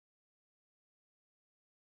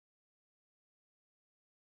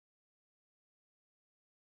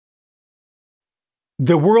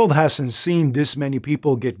The world hasn't seen this many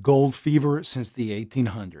people get gold fever since the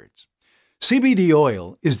 1800s. CBD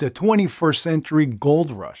oil is the 21st century gold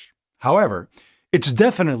rush. However, it's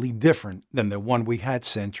definitely different than the one we had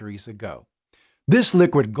centuries ago. This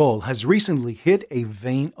liquid gold has recently hit a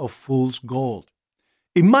vein of fool's gold.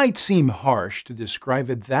 It might seem harsh to describe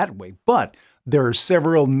it that way, but there are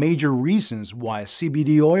several major reasons why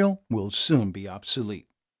CBD oil will soon be obsolete.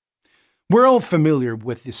 We're all familiar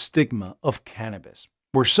with the stigma of cannabis.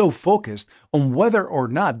 We're so focused on whether or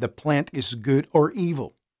not the plant is good or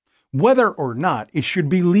evil, whether or not it should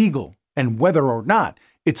be legal, and whether or not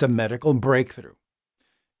it's a medical breakthrough.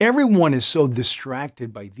 Everyone is so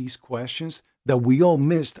distracted by these questions that we all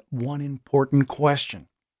missed one important question.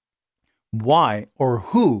 Why or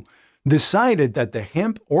who decided that the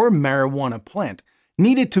hemp or marijuana plant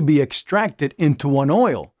needed to be extracted into an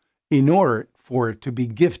oil in order for it to be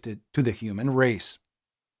gifted to the human race?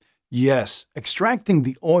 Yes, extracting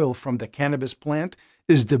the oil from the cannabis plant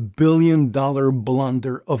is the billion-dollar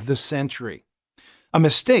blunder of the century, a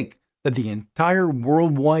mistake that the entire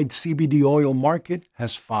worldwide CBD oil market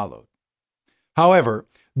has followed. However,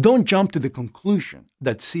 don't jump to the conclusion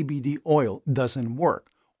that CBD oil doesn't work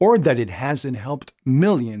or that it hasn't helped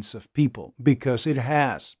millions of people, because it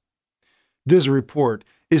has. This report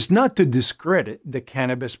is not to discredit the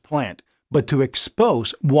cannabis plant, but to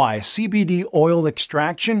expose why CBD oil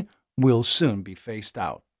extraction will soon be phased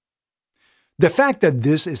out. The fact that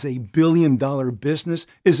this is a billion-dollar business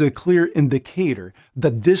is a clear indicator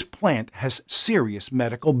that this plant has serious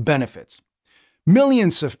medical benefits.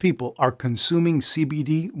 Millions of people are consuming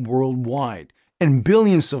CBD worldwide, and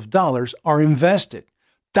billions of dollars are invested.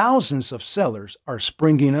 Thousands of sellers are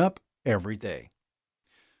springing up every day.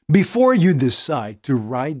 Before you decide to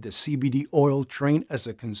ride the CBD oil train as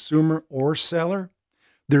a consumer or seller,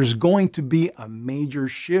 there's going to be a major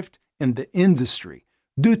shift in the industry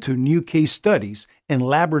due to new case studies and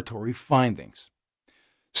laboratory findings.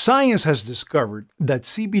 Science has discovered that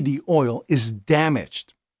CBD oil is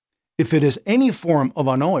damaged. If it is any form of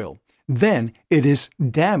an oil, then it is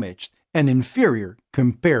damaged and inferior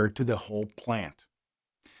compared to the whole plant.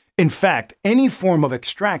 In fact, any form of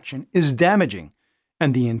extraction is damaging,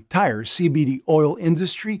 and the entire CBD oil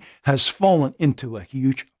industry has fallen into a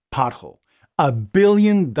huge pothole, a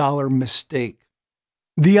billion-dollar mistake.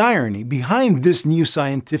 The irony behind these new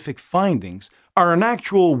scientific findings are an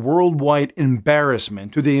actual worldwide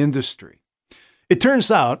embarrassment to the industry. It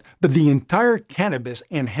turns out that the entire cannabis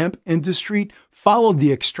and hemp industry followed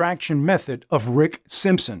the extraction method of Rick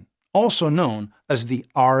Simpson, also known as the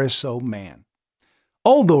RSO man.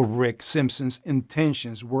 Although Rick Simpson's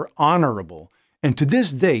intentions were honorable, and to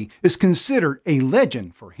this day is considered a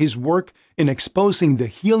legend for his work in exposing the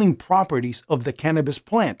healing properties of the cannabis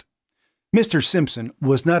plant, Mr. Simpson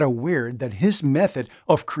was not aware that his method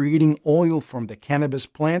of creating oil from the cannabis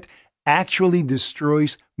plant actually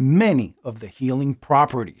destroys many of the healing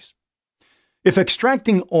properties. If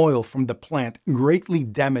extracting oil from the plant greatly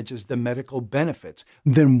damages the medical benefits,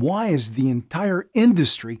 then why is the entire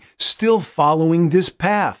industry still following this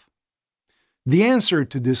path? The answer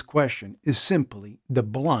to this question is simply the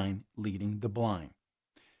blind leading the blind.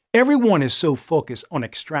 Everyone is so focused on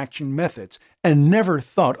extraction methods and never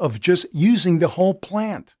thought of just using the whole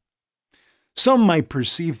plant. Some might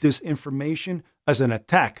perceive this information as an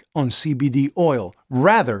attack on CBD oil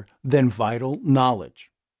rather than vital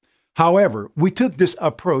knowledge. However, we took this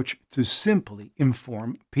approach to simply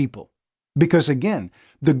inform people. Because again,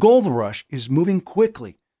 the gold rush is moving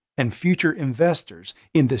quickly, and future investors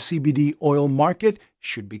in the CBD oil market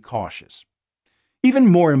should be cautious. Even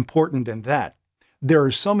more important than that, there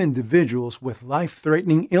are some individuals with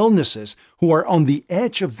life-threatening illnesses who are on the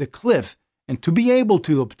edge of the cliff, and to be able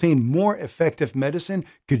to obtain more effective medicine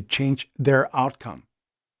could change their outcome.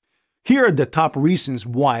 Here are the top reasons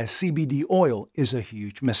why CBD oil is a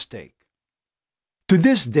huge mistake. To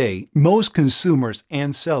this day, most consumers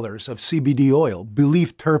and sellers of CBD oil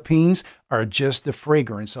believe terpenes are just the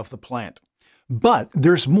fragrance of the plant. But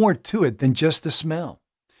there's more to it than just the smell.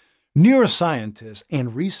 Neuroscientists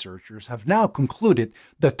and researchers have now concluded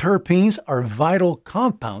that terpenes are vital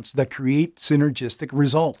compounds that create synergistic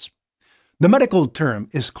results. The medical term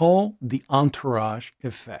is called the entourage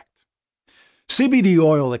effect. CBD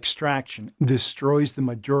oil extraction destroys the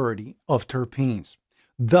majority of terpenes.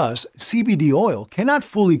 Thus, CBD oil cannot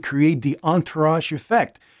fully create the entourage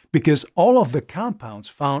effect because all of the compounds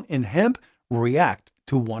found in hemp react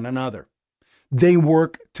to one another. They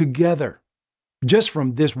work together. Just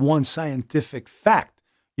from this one scientific fact,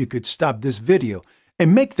 you could stop this video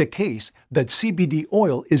and make the case that CBD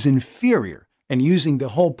oil is inferior and using the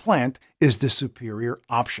whole plant is the superior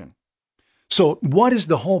option. So, what is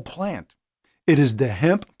the whole plant? It is the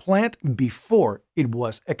hemp plant before it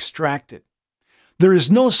was extracted. There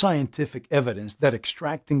is no scientific evidence that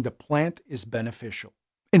extracting the plant is beneficial.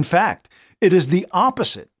 In fact, it is the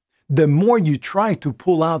opposite. The more you try to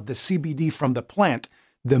pull out the CBD from the plant,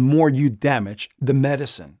 the more you damage the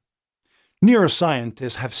medicine.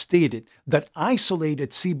 Neuroscientists have stated that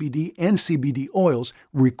isolated CBD and CBD oils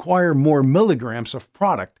require more milligrams of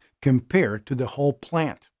product compared to the whole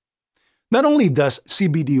plant. Not only does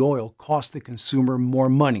CBD oil cost the consumer more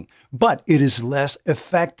money, but it is less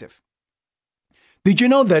effective. Did you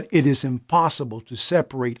know that it is impossible to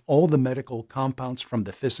separate all the medical compounds from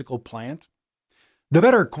the physical plant? The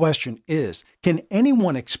better question is, can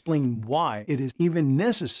anyone explain why it is even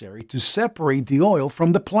necessary to separate the oil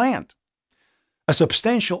from the plant? A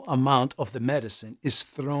substantial amount of the medicine is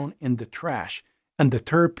thrown in the trash, and the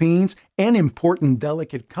terpenes and important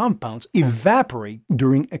delicate compounds evaporate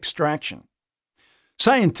during extraction.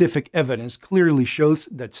 Scientific evidence clearly shows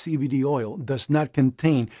that CBD oil does not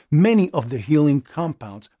contain many of the healing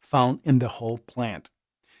compounds found in the whole plant.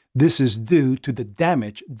 This is due to the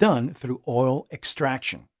damage done through oil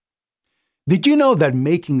extraction. Did you know that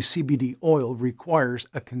making CBD oil requires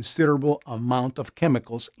a considerable amount of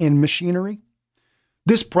chemicals and machinery?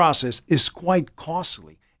 This process is quite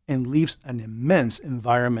costly and leaves an immense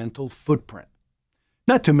environmental footprint,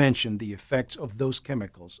 not to mention the effects of those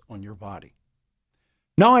chemicals on your body.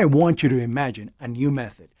 Now I want you to imagine a new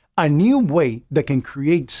method, a new way that can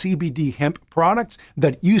create CBD hemp products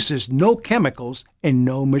that uses no chemicals and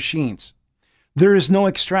no machines. There is no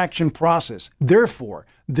extraction process, therefore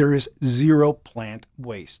there is zero plant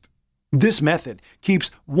waste. This method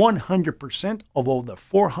keeps 100% of all the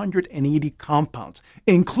 480 compounds,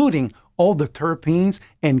 including all the terpenes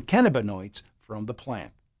and cannabinoids from the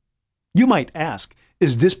plant. You might ask,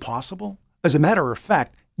 is this possible? As a matter of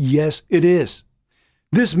fact, yes, it is.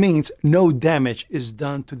 This means no damage is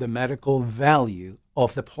done to the medical value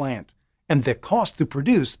of the plant, and the cost to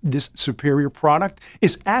produce this superior product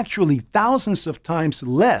is actually thousands of times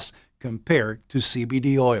less compared to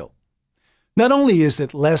CBD oil. Not only is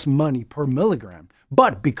it less money per milligram,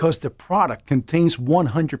 but because the product contains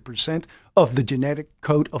 100% of the genetic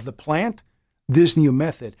code of the plant, this new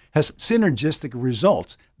method has synergistic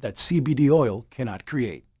results that CBD oil cannot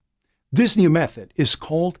create. This new method is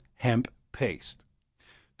called hemp paste.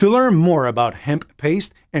 To learn more about hemp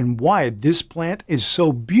paste and why this plant is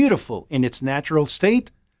so beautiful in its natural state,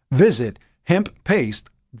 visit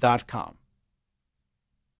hemppaste.com.